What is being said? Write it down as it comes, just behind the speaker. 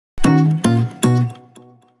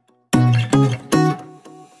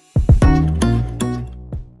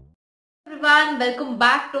Welcome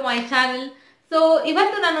back to my channel. So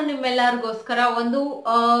ಇವತ್ತು ನಾನು ನಿಮ್ಮೆಲ್ಲರಿಗೋಸ್ಕರ ಒಂದು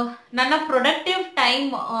ನನ್ನ ಪ್ರೊಡಕ್ಟಿವ್ ಟೈಮ್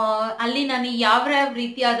ಅಲ್ಲಿ ನಾನು ಯಾವ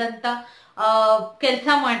ರೀತಿಯಾದಂತ ಕೆಲಸ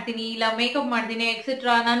ಮಾಡ್ತೀನಿ, ಇಲ್ಲ ಮೇಕಪ್ ಮಾಡ್ತೀನಿ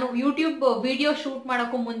ಎಕ್ಸೆಟ್ರಾ, ನಾನು ಯೂಟ್ಯೂಬ್ ವಿಡಿಯೋ ಶೂಟ್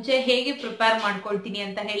ಮಾಡೋಕ್ಕೂ ಮುಂಚೆ ಹೇಗೆ ಪ್ರಿಪೇರ್ ಮಾಡ್ಕೊಳ್ತೀನಿ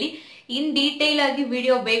ಅಂತ ಹೇಳಿ ಇನ್ ಡೀಟೇಲ್ ಆಗಿ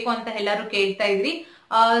ವಿಡಿಯೋ ಬೇಕು ಅಂತ ಎಲ್ಲರೂ ಕೇಳ್ತಾ ಇದ್ರಿ.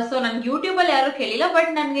 ಸೊ ನನ್ಗೆ ಯೂಟ್ಯೂಬ್ ಅಲ್ಲಿ ಯಾರು ಕೇಳಿಲ್ಲ, ಬಟ್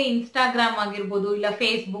ನನ್ಗೆ ಇನ್ಸ್ಟಾಗ್ರಾಮ್ ಆಗಿರ್ಬೋದು ಇಲ್ಲ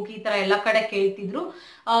ಫೇಸ್ಬುಕ್ ಈ ತರ ಎಲ್ಲ ಕಡೆ ಕೇಳ್ತಿದ್ರು.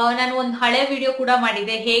 ನಾನು ಒಂದು ಹಳೆ ವಿಡಿಯೋ ಕೂಡ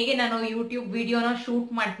ಮಾಡಿದೆ, ಹೇಗೆ ನಾನು ಯೂಟ್ಯೂಬ್ ವಿಡಿಯೋನ ಶೂಟ್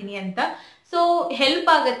ಮಾಡ್ತೀನಿ ಅಂತ. ಸೊ ಹೆಲ್ಪ್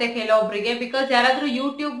ಆಗುತ್ತೆ ಕೆಲವೊಬ್ರಿಗೆ, ಬಿಕಾಸ್ ಯಾರಾದ್ರೂ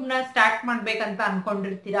ಯೂಟ್ಯೂಬ್ ನ ಸ್ಟಾರ್ಟ್ ಮಾಡ್ಬೇಕಂತ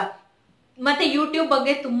ಅನ್ಕೊಂಡಿರ್ತೀರಾ, ಮತ್ತೆ ಯೂಟ್ಯೂಬ್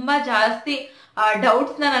ಬಗ್ಗೆ ತುಂಬಾ ಜಾಸ್ತಿ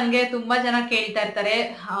ಡೌಟ್ಸ್ ನ ನನ್ಗೆ ತುಂಬಾ ಜನ ಕೇಳ್ತಾ ಇರ್ತಾರೆ.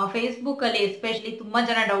 ಫೇಸ್ಬುಕ್ ಅಲ್ಲಿ ಎಸ್ಪೆಷಲಿ ತುಂಬಾ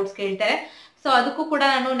ಜನ ಡೌಟ್ಸ್ ಕೇಳ್ತಾರೆ. ಸೊ ಅದಕ್ಕೂ ಕೂಡ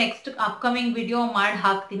ನಾನು ನೆಕ್ಸ್ಟ್ ಅಪ್ಕಮಿಂಗ್ ವಿಡಿಯೋ ಮಾಡಿ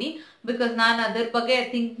ಹಾಕ್ತೀನಿ, ಬಿಕಾಸ್ ನಾನು ಅದ್ರ ಬಗ್ಗೆ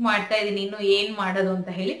ಥಿಂಕ್ ಮಾಡ್ತಾ ಇದ್ದೀನಿ ಇನ್ನು ಏನ್ ಮಾಡೋದು ಅಂತ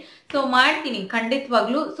ಹೇಳಿ. ಸೊ ಮಾಡ್ತೀನಿ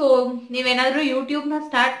ಖಂಡಿತವಾಗ್ಲು. ಸೊ ನೀವೇನಾದ್ರೂ ಯೂಟ್ಯೂಬ್ ನ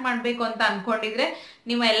ಸ್ಟಾರ್ಟ್ ಮಾಡ್ಬೇಕು ಅಂತ ಅನ್ಕೊಂಡಿದ್ರೆ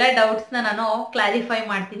ನಿಮ್ಮ ಎಲ್ಲ ಡೌಟ್ಸ್ ನ ನಾನು ಕ್ಲಾರಿಫೈ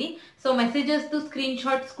ಮಾಡ್ತೀನಿ. ಸೊ ಮೆಸೇಜಸ್ ಸ್ಕ್ರೀನ್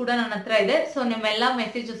ಶಾಟ್ಸ್ ಕೂಡ ನನ್ನ ಹತ್ರ ಇದೆ. ಸೊ ನಿಮ್ಮೆಲ್ಲ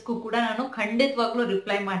ಮೆಸೇಜಸ್ಗೂ ಕೂಡ ನಾನು ಖಂಡಿತವಾಗ್ಲೂ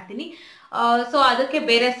ರಿಪ್ಲೈ ಮಾಡ್ತೀನಿ. ಸೊ ಅದಕ್ಕೆ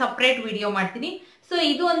ಬೇರೆ ಸಪ್ರೇಟ್ ವಿಡಿಯೋ ಮಾಡ್ತೀನಿ. ಸೊ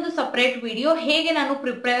ಇದು ಒಂದು ಸಪ್ರೇಟ್ ವಿಡಿಯೋ, ಹೇಗೆ ನಾನು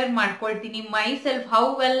ಪ್ರಿಪೇರ್ ಮಾಡ್ಕೊಳ್ತೀನಿ my self, how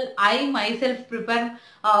well I my self prepare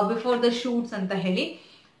before the shoots ಅಂತ ಹೇಳಿ.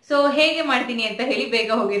 ಸೊ ಹೇಗೆ ಮಾಡ್ತೀನಿ ಅಂತ ಹೇಳಿ ಬೇಗ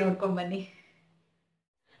ಹೋಗಿ ನೋಡ್ಕೊಂಡ್ ಬನ್ನಿ.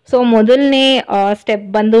 ಸೊ ಮೊದಲನೇ ಸ್ಟೆಪ್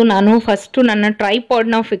ಬಂದು ನಾನು ಫಸ್ಟು ನನ್ನ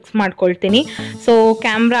ಟ್ರೈಪಾಡ್ನ ಫಿಕ್ಸ್ ಮಾಡ್ಕೊಳ್ತೀನಿ. ಸೊ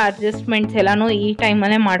ಕ್ಯಾಮ್ರಾ ಅಡ್ಜಸ್ಟ್ಮೆಂಟ್ಸ್ ಎಲ್ಲನೂ ಈ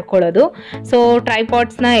ಟೈಮಲ್ಲೇ ಮಾಡ್ಕೊಳ್ಳೋದು. ಸೊ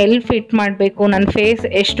ಟ್ರೈಪಾಡ್ಸ್ನ ಎಲ್ಲಿ ಫಿಟ್ ಮಾಡಬೇಕು, ನನ್ನ ಫೇಸ್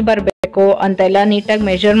ಎಷ್ಟು ಬರಬೇಕು ಅಂತೆಲ್ಲ ನೀಟಾಗಿ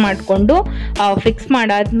ಮೆಜರ್ ಮಾಡಿಕೊಂಡು ಫಿಕ್ಸ್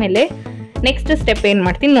ಮಾಡಾದ್ಮೇಲೆ ನೆಕ್ಸ್ಟ್ ಸ್ಟೆಪ್ ಏನು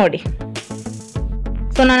ಮಾಡ್ತೀನಿ ನೋಡಿ.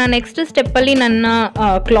 ಸೊ ನಾನು ನೆಕ್ಸ್ಟ್ ಸ್ಟೆಪ್ಪಲ್ಲಿ ನನ್ನ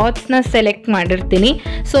ಕ್ಲಾತ್ಸ್ನ ಸೆಲೆಕ್ಟ್ ಮಾಡಿರ್ತೀನಿ.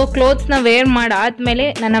 ಸೊ ಕ್ಲೋತ್ಸ್ನ ವೇರ್ ಮಾಡಾದ್ಮೇಲೆ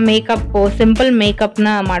ನನ್ನ ಮೇಕಪ್, ಸಿಂಪಲ್ ಮೇಕಪ್ನ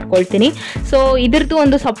ಮಾಡ್ಕೊಳ್ತೀನಿ. ಸೊ ಇದ್ರದ್ದು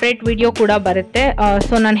ಒಂದು ಸಪ್ರೇಟ್ ವಿಡಿಯೋ ಕೂಡ ಬರುತ್ತೆ.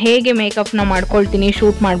 ಸೊ ನಾನು ಹೇಗೆ ಮೇಕಪ್ನ ಮಾಡ್ಕೊಳ್ತೀನಿ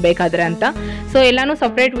ಶೂಟ್ ಮಾಡಬೇಕಾದ್ರೆ ಅಂತ. ಸೊ ಎಲ್ಲನೂ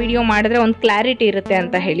ಸಪ್ರೇಟ್ ವಿಡಿಯೋ ಮಾಡಿದ್ರೆ ಒಂದು ಕ್ಲಾರಿಟಿ ಇರುತ್ತೆ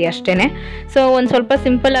ಅಂತ ಹೇಳಿ ಅಷ್ಟೇ. ಸೊ ಒಂದು ಸ್ವಲ್ಪ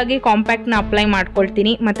ಸಿಂಪಲ್ ಆಗಿ ಕಾಂಪ್ಯಾಕ್ಟ್ನ ಅಪ್ಲೈ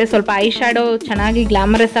ಮಾಡ್ಕೊಳ್ತೀನಿ. ಮತ್ತು ಸ್ವಲ್ಪ ಐ ಶ್ಯಾಡೋ ಚೆನ್ನಾಗಿ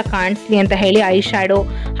ಗ್ಲಾಮರಸ್ ಆಗಿ ಕಾಣಿಸ್ಲಿ ಅಂತ ಹೇಳಿ ಐ ಶ್ಯಾಡೋ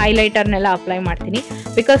ಹೈಲೈಟರ್ನೆಲ್ಲ ಅಪ್ಲೈ ಮಾಡ್ತೀನಿ.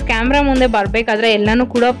 ಬಿಕಾಸ್ ಕ್ಯಾಮ್ರಾ ಮುಂದೆ ಬರಬೇಕಾದ್ರೆ ಎಲ್ಲನೂ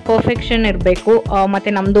ಕೂಡ ಪರ್ಫೆಕ್ಷನ್ ಇರಬೇಕು, ಮತ್ತು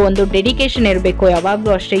ನಮ್ಮದು ಒಂದು ಡೆಡಿಕೇಶನ್ ಇರಬೇಕು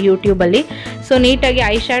ಯಾವಾಗಲೂ ಅಷ್ಟೇ ಯೂಟ್ಯೂಬಲ್ಲಿ. ಸೊ ನೀಟಾಗಿ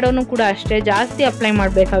ಐ ಶ್ಯಾಡೋನು ಕೂಡ ಅಷ್ಟೇ ಜಾಸ್ತಿ ಅಪ್ಲೈ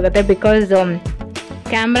ಮಾಡಬೇಕಾಗತ್ತೆ, ಬಿಕಾಸ್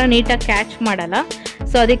ಕ್ಯಾಮ್ರಾ ನೀಟಾಗಿ ಕ್ಯಾಚ್ ಮಾಡಲ್ಲ.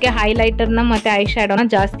 ಸೊ ಅದಕ್ಕೆ ಹೈಲೈಟರ್ನ ಮತ್ತು ಐ ಶ್ಯಾಡೋನ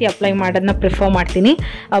ಜಾಸ್ತಿ ಅಪ್ಲೈ ಮಾಡೋದನ್ನ ಪ್ರಿಫರ್ ಮಾಡ್ತೀನಿ,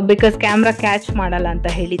 ಬಿಕಾಸ್ ಕ್ಯಾಮ್ರಾ ಕ್ಯಾಚ್ ಮಾಡಲ್ಲ ಅಂತ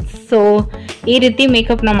ಹೇಳಿ. ಸೊ ಈ ರೀತಿ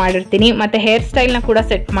ಮೇಕಪ್ನ ಮಾಡಿರ್ತೀನಿ. ಮತ್ತು ಹೇರ್ ಸ್ಟೈಲ್ನ ಕೂಡ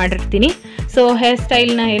ಸೆಟ್ ಮಾಡಿರ್ತೀನಿ. ಸೊ ಹೇರ್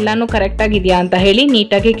ಸ್ಟೈಲ್ನ ಎಲ್ಲನೂ ಕರೆಕ್ಟಾಗಿದೆಯಾ ಅಂತ ಹೇಳಿ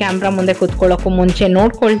ನೀಟಾಗಿ ಕ್ಯಾಮ್ರಾ ಮುಂದೆ ಕೂತ್ಕೊಳ್ಳೋಕ್ಕೂ ಮುಂಚೆ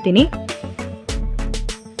ನೋಡ್ಕೊಳ್ತೀನಿ.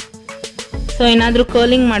 ಸೊ ಏನಾದರೂ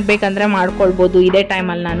ಕರ್ಲಿಂಗ್ ಮಾಡಬೇಕಂದ್ರೆ ಮಾಡ್ಕೊಳ್ಬೋದು ಇದೇ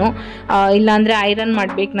ಟೈಮಲ್ಲಿ ನಾನು, ಇಲ್ಲಾಂದರೆ ಐರನ್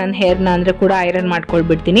ಮಾಡ್ಬೇಕು ನನ್ನ ಹೇರ್ನ ಅಂದರೆ ಕೂಡ ಐರನ್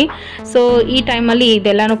ಮಾಡ್ಕೊಳ್ಬಿಡ್ತೀನಿ. ಸೊ ಈ ಟೈಮಲ್ಲಿ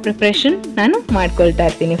ಇದೆಲ್ಲನೂ ಪ್ರಿಪ್ರೇಷನ್ ನಾನು ಮಾಡ್ಕೊಳ್ತಾ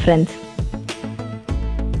ಇರ್ತೀನಿ ಫ್ರೆಂಡ್ಸ್.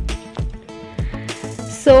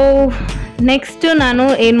 ಸೊ ನೆಕ್ಸ್ಟ್ ನಾನು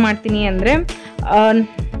ಏನು ಮಾಡ್ತೀನಿ ಅಂದರೆ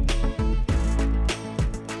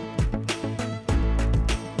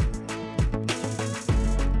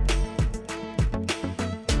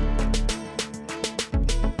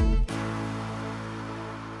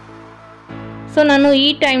ಸೊ ನಾನು ಈ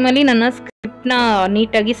ಟೈಮಲ್ಲಿ ನನ್ನ ಸ್ಕ್ರಿಪ್ಟ್ನ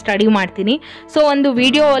ನೀಟಾಗಿ ಸ್ಟಡಿ ಮಾಡ್ತೀನಿ. ಸೊ ಒಂದು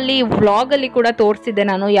ವಿಡಿಯೋ ಅಲ್ಲಿ ವ್ಲಾಗಲ್ಲಿ ಕೂಡ ತೋರಿಸಿದ್ದೆ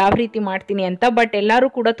ನಾನು ಯಾವ ರೀತಿ ಮಾಡ್ತೀನಿ ಅಂತ. ಬಟ್ ಎಲ್ಲರೂ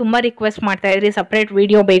ಕೂಡ ತುಂಬ ರಿಕ್ವೆಸ್ಟ್ ಮಾಡ್ತಾ ಇದ್ರಿ ಸಪ್ರೇಟ್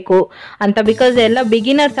ವಿಡಿಯೋ ಬೇಕು ಅಂತ, ಬಿಕಾಸ್ ಎಲ್ಲ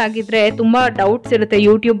ಬಿಗಿನರ್ಸ್ ಆಗಿದ್ರೆ ತುಂಬ ಡೌಟ್ಸ್ ಇರುತ್ತೆ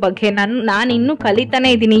ಯೂಟ್ಯೂಬ್ ಬಗ್ಗೆ. ನಾನು ಇನ್ನೂ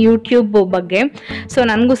ಕಲಿತಾನೆ ಇದ್ದೀನಿ ಯೂಟ್ಯೂಬ್ ಬಗ್ಗೆ. ಸೊ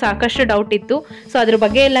ನನಗೂ ಸಾಕಷ್ಟು ಡೌಟ್ ಇತ್ತು. ಸೊ ಅದ್ರ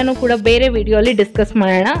ಬಗ್ಗೆ ಎಲ್ಲನೂ ಕೂಡ ಬೇರೆ ವಿಡಿಯೋಲಿ ಡಿಸ್ಕಸ್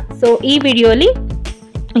ಮಾಡೋಣ. ಸೊ ಈ ವಿಡಿಯೋಲಿ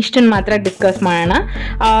ಇಷ್ಟನ್ನು ಮಾತ್ರ ಡಿಸ್ಕಸ್ ಮಾಡೋಣ.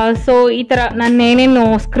 ಸೊ ಈ ಥರ ನಾನು ಏನೇನು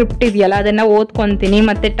ಸ್ಕ್ರಿಪ್ಟ್ ಇದೆಯಲ್ಲ ಅದನ್ನು ಓದ್ಕೊತೀನಿ,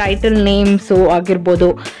 ಮತ್ತು ಟೈಟಲ್ ನೇಮ್ಸು ಆಗಿರ್ಬೋದು,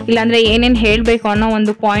 ಇಲ್ಲಾಂದರೆ ಏನೇನು ಹೇಳಬೇಕು ಅನ್ನೋ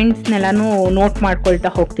ಒಂದು ಪಾಯಿಂಟ್ಸ್ನೆಲ್ಲನೂ ನೋಟ್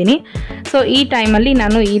ಮಾಡ್ಕೊಳ್ತಾ ಹೋಗ್ತೀನಿ. ಸೊ ಈ ಟೈಮಲ್ಲಿ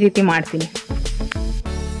ನಾನು ಈ ರೀತಿ ಮಾಡ್ತೀನಿ.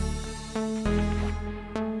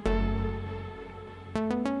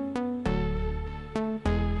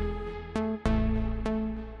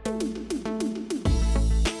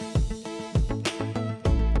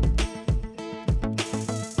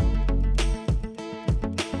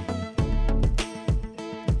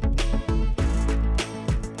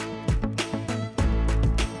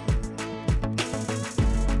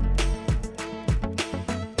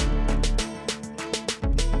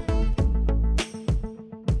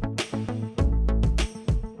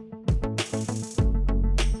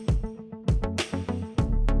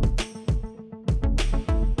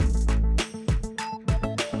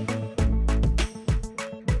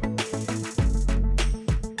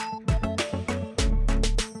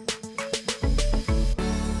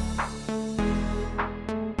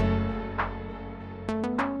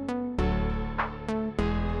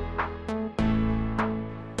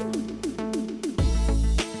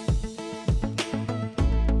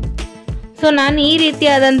 ಸೊ ನಾನು ಈ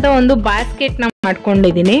ರೀತಿಯಾದಂಥ ಒಂದು ಬಾಸ್ಕೆಟ್ನ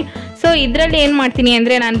ಮಾಡ್ಕೊಂಡಿದ್ದೀನಿ. ಸೊ ಇದರಲ್ಲಿ ಏನು ಮಾಡ್ತೀನಿ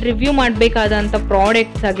ಅಂದರೆ ನಾನು ರಿವ್ಯೂ ಮಾಡಬೇಕಾದಂಥ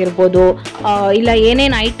ಪ್ರಾಡಕ್ಟ್ಸ್ ಆಗಿರ್ಬೋದು, ಇಲ್ಲ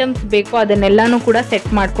ಏನೇನು ಐಟಮ್ಸ್ ಬೇಕೋ ಅದನ್ನೆಲ್ಲನೂ ಕೂಡ ಸೆಟ್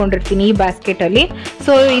ಮಾಡ್ಕೊಂಡಿರ್ತೀನಿ ಈ ಬ್ಯಾಸ್ಕೆಟಲ್ಲಿ.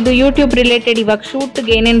 ಸೊ ಇದು ಯೂಟ್ಯೂಬ್ ರಿಲೇಟೆಡ್ ಇವಾಗ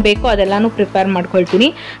ಶೂಟ್ಗೆ ಏನೇನು ಬೇಕೋ ಅದೆಲ್ಲನೂ ಪ್ರಿಪೇರ್ ಮಾಡ್ಕೊಳ್ತೀನಿ.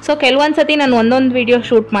 ಸೊ ಕೆಲವೊಂದು ಸತಿ ನಾನು ಒಂದೊಂದು ವೀಡಿಯೋ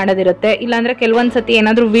ಶೂಟ್ ಮಾಡೋದಿರುತ್ತೆ, ಇಲ್ಲಾಂದರೆ ಕೆಲವೊಂದು ಸತಿ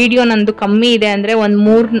ಏನಾದರೂ ವೀಡಿಯೋ ನಂದು ಕಮ್ಮಿ ಇದೆ ಅಂದರೆ ಒಂದು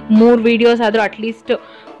ಮೂರು ವೀಡಿಯೋಸ್ ಆದರೂ ಅಟ್ಲೀಸ್ಟ್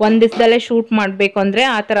ಒಂದು ದಿವಸದಲ್ಲೇ ಶೂಟ್ ಮಾಡಬೇಕು ಅಂದರೆ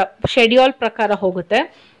ಆ ಥರ ಶೆಡ್ಯೂಲ್ ಪ್ರಕಾರ ಹೋಗುತ್ತೆ.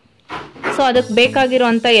 ಸೊ ಅದಕ್ಕೆ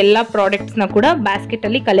ಬೇಕಾಗಿರೋಂಥ ಎಲ್ಲ ಪ್ರಾಡಕ್ಟ್ಸ್ನ ಕೂಡ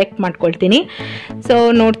ಬ್ಯಾಸ್ಕೆಟಲ್ಲಿ ಕಲೆಕ್ಟ್ ಮಾಡ್ಕೊಳ್ತೀನಿ. ಸೊ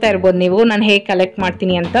ನೋಡ್ತಾ ಇರ್ಬೋದು ನೀವು ನಾನು ಹೇಗೆ ಕಲೆಕ್ಟ್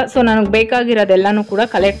ಮಾಡ್ತೀನಿ ಅಂತ. ಸೊ ನನಗೆ ಬೇಕಾಗಿರೋದೆಲ್ಲನೂ ಕೂಡ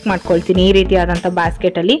ಕಲೆಕ್ಟ್ ಮಾಡ್ಕೊಳ್ತೀನಿ ಈ ರೀತಿಯಾದಂಥ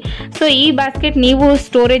ಬ್ಯಾಸ್ಕೆಟಲ್ಲಿ. ಸೊ ಈ ಬ್ಯಾಸ್ಕೆಟ್ ನೀವು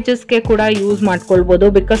ಸ್ಟೋರೇಜಸ್ಗೆ ಕೂಡ ಯೂಸ್ ಮಾಡ್ಕೊಳ್ಬೋದು,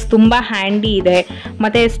 ಬಿಕಾಸ್ ತುಂಬ ಹ್ಯಾಂಡಿ ಇದೆ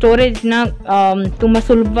ಮತ್ತು ಸ್ಟೋರೇಜ್ನ ತುಂಬ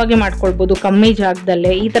ಸುಲಭವಾಗಿ ಮಾಡ್ಕೊಳ್ಬೋದು ಕಮ್ಮಿ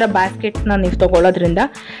ಜಾಗದಲ್ಲೇ ಈ ಥರ ಬ್ಯಾಸ್ಕೆಟ್ಸ್ನ ನೀವು ತೊಗೊಳ್ಳೋದ್ರಿಂದ.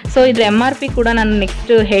 ಸೊ ಇದ್ರ MRP ಕೂಡ ನಾನು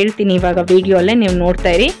ನೆಕ್ಸ್ಟ್ ಹೇಳ್ತೀನಿ ಇವಾಗ ವಿಡಿಯೋಲ್ಲೇ, ನೀವು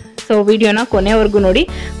ನೋಡ್ತಾ ಇರಿ. ಸೊ ವಿಡಿಯೋನ ಕೊನೆವರೆಗೂ ನೋಡಿ,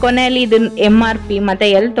 ಕೊನೆಯಲ್ಲಿ ಇದನ್ನ MRP ಮತ್ತೆ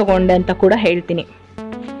ಎಲ್ಲಿ ತಗೊಂಡೆ ಅಂತ ಕೂಡ ಹೇಳ್ತೀನಿ.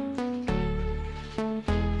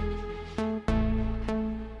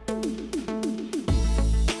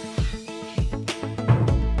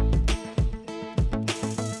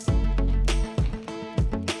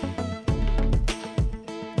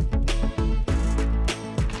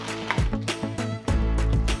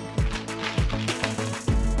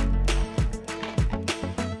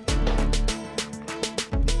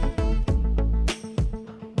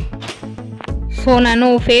 ಸೊ ನಾನು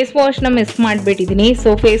ಫೇಸ್ ವಾಶ್ನ ಮಿಸ್ ಮಾಡಿಬಿಟ್ಟಿದ್ದೀನಿ. ಸೊ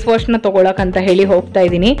ಫೇಸ್ ವಾಶ್ನ ತೊಗೊಳಕ್ಕಂತ ಹೇಳಿ ಹೋಗ್ತಾ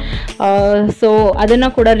ಇದ್ದೀನಿ. ಸೊ ಅದನ್ನು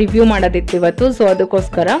ಕೂಡ ರಿವ್ಯೂ ಮಾಡೋದಿತ್ತು ಇವತ್ತು. ಸೊ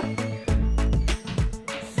ಅದಕ್ಕೋಸ್ಕರ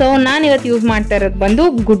ಸೊ ನಾನು ಇವತ್ತು ಯೂಸ್ ಮಾಡ್ತಾ ಇರೋದು ಬಂದು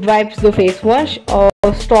good ವೈಬ್ಸ್ದು face wash,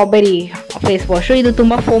 strawberry face wash. ಇದು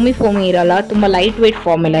ತುಂಬ ಫೋಮಿ ಇರಲ್ಲ, ತುಂಬ ಲೈಟ್ ವೆಯ್ಟ್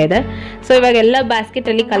ಫಾರ್ಮುಲಾ ಇದೆ. ಸೊ ಇವಾಗೆಲ್ಲ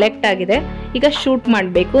ಬ್ಯಾಸ್ಕೆಟಲ್ಲಿ ಕಲೆಕ್ಟ್ ಆಗಿದೆ, ಈಗ ಶೂಟ್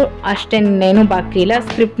ಮಾಡಬೇಕು ಅಷ್ಟೇನೇನು ಬಾಕಿ ಇಲ್ಲ.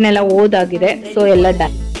 ಸ್ಕ್ರಿಪ್ಟ್ನೆಲ್ಲ ಓದಾಗಿದೆ, ಸೊ ಎಲ್ಲ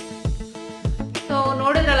ಡನ್. ಸೊ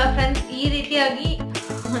ನೋಡಿದ್ರಲ್ಲ ಫ್ರೆಂಡ್ಸ್, ಈ ರೀತಿಯಾಗಿ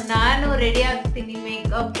ನಾನು ರೆಡಿ ಆಗ್ತೀನಿ,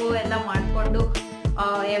 ಮೇಕಪ್ ಎಲ್ಲ ಮಾಡಿಕೊಂಡು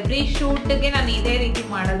ಎವ್ರಿ ಶೂಟ್ಗೆ ನಾನು ಇದೇ ರೀತಿ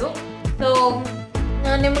ಮಾಡೋದು. ಸೊ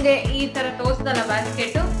ನಿಮಗೆ ಈ ಥರ ತೋರಿಸ್ದಲ್ಲ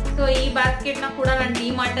ಬ್ಯಾಸ್ಕೆಟು. ಸೊ ಈ ಬ್ಯಾಸ್ಕೆಟ್ನ ಕೂಡ ನಾನು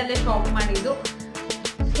ಡಿಮಾರ್ಟಲ್ಲೇ ಶಾಪ್ ಮಾಡಿದ್ದು.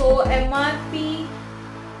 ಸೊ MRP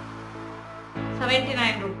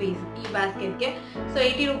 79 rupees ಈ ಬ್ಯಾಸ್ಕೆಟ್ಗೆ. ಸೊ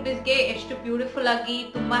 80 rupeesಗೆ ಎಷ್ಟು ಬ್ಯೂಟಿಫುಲ್ ಆಗಿ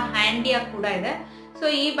ತುಂಬ ಹ್ಯಾಂಡಿಯಾಗಿ ಕೂಡ ಇದೆ. ಸೊ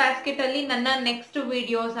ಈ ಬ್ಯಾಸ್ಕೆಟ್ ಅಲ್ಲಿ ನನ್ನ ನೆಕ್ಸ್ಟ್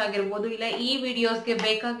ವಿಡಿಯೋಸ್ ಆಗಿರ್ಬೋದು, ಇಲ್ಲ ಈ ವಿಡಿಯೋಸ್ಗೆ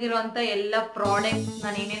ಬೇಕಾಗಿರುವಂತ ಎಲ್ಲ ಪ್ರಾಡಕ್ಟ್ಸ್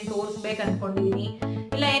ನಾನು ಏನೇನು ತೋರಿಸ್ಬೇಕು ಅನ್ಕೊಂಡಿದೀನಿ,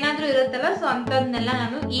 ಇಲ್ಲ ಏನಾದ್ರೂ ಇರುತ್ತಲ್ಲ, ಸೊ ಅಂತದನ್ನೆಲ್ಲ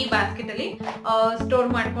ನಾನು ಈ ಬ್ಯಾಸ್ಕೆಟ್ ಅಲ್ಲಿ ಸ್ಟೋರ್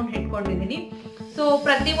ಮಾಡ್ಕೊಂಡು ಇಟ್ಕೊಂಡಿದೀನಿ. ಸೊ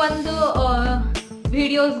ಪ್ರತಿಯೊಂದು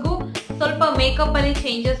ವಿಡಿಯೋಸ್ಗೂ ಸ್ವಲ್ಪ ಮೇಕಪ್ ಅಲ್ಲಿ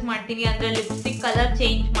ಚೇಂಜಸ್ ಮಾಡ್ತೀನಿ, ಅಂದ್ರೆ ಲಿಪ್ಸ್ಟಿಕ್ ಕಲರ್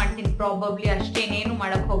ಚೇಂಜ್ ಮಾಡ್ತೀನಿ ಪ್ರಾಬಬ್ಲಿ, ಅಷ್ಟೇನೇನು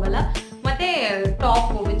ಮಾಡಕ್ ಹೋಗಲ್ಲ. ಮತ್ತೆ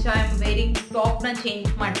top which I am wearing top ನ ಚೇಂಜ್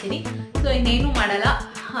ಮಾಡ್ತೀನಿ. ಸೊ ಇನ್ನೇನು ಮಾಡಲ್ಲ.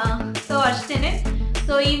 ಸೊ ಅಷ್ಟೇನೆ.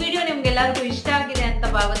 ಸೊ ಈ ವಿಡಿಯೋ ನಿಮ್ಗೆಲ್ಲರಿಗೂ ಇಷ್ಟ ಆಗಿದೆ ಅಂತ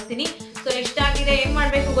ಭಾವಿಸ್ತೀನಿ. ಸೊ ಇಷ್ಟ ಆಗಿದೆ ಏನ್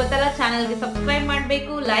ಮಾಡ್ಬೇಕು ಗೊತ್ತಲ್ಲ, ಚಾನಲ್ಗೆ ಸಬ್ಸ್ಕ್ರೈಬ್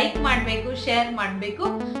ಮಾಡಬೇಕು, ಲೈಕ್ ಮಾಡಬೇಕು, ಶೇರ್ ಮಾಡಬೇಕು.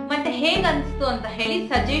 ಮತ್ತೆ ಹೇಗ್ ಅನ್ಸ್ತು ಅಂತ ಹೇಳಿ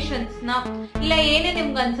ಸಜೆಷನ್ಸ್ ನ ಇಲ್ಲ ಏನೇ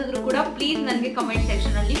ನಿಮ್ಗೆ ಅನ್ಸಿದ್ರು ಕೂಡ ಪ್ಲೀಸ್ ನನಗೆ ಕಮೆಂಟ್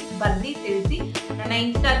ಸೆಕ್ಷನ್ ಅಲ್ಲಿ ಬರ್ದಿ ತಿಳಿಸಿ. ನನ್ನ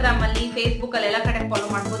ಇನ್ಸ್ಟಾಗ್ರಾಮ್ ಅಲ್ಲಿ, ಫೇಸ್ಬುಕ್ ಅಲ್ಲಿ ಎಲ್ಲ ಕಡೆ ಫಾಲೋ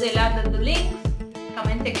ಮಾಡ್ಬೋದು. ಎಲ್ಲಾದ್ರದ್ದು ಲಿಂಕ್ಸ್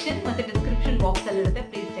ಕಮೆಂಟ್ ಸೆಕ್ಷನ್ ಮತ್ತೆ ಡಿಸ್ಕ್ರಿಪ್ಷನ್ ಬಾಕ್ಸ್ ಅಲ್ಲಿ ಇರುತ್ತೆ,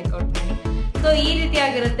 ಪ್ಲೀಸ್ ಚೆಕ್ಔಟ್ ಮಾಡಿ. ಸೊ ಈ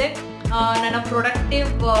ರೀತಿಯಾಗಿರುತ್ತೆ ನನ್ನ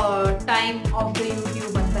productive time of the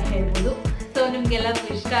YouTube ಅಂತ ಹೇಳ್ಬೋದು. ಸೊ ನಿಮ್ಗೆಲ್ಲರಿಗೂ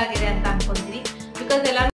ಇಷ್ಟ ಆಗಿದೆ ಅಂತ ಅನ್ಕೊಂತೀನಿ, ಬಿಕಾಸ್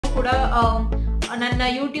ಎಲ್ಲರೂ ಕೂಡ ನನ್ನ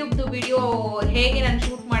ಯೂಟ್ಯೂಬ್ದು ವಿಡಿಯೋ ಹೇಗೆ ನಾನು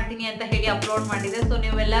ಶೂಟ್ ಮಾಡ್ತೀನಿ ಅಂತ ಹೇಳಿ ಅಪ್ಲೋಡ್ ಮಾಡಿದೆ. ಸೊ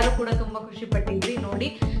ನೀವೆಲ್ಲರೂ ಕೂಡ ತುಂಬಾ ಖುಷಿ ಪಟ್ಟಿದ್ರಿ ನೋಡಿ.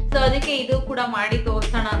 ಸೊ ಅದಕ್ಕೆ ಇದು ಕೂಡ ಮಾಡಿ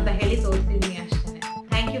ತೋರಿಸೋಣ ಅಂತ ಹೇಳಿ ತೋರಿಸಿದ್ದೀನಿ.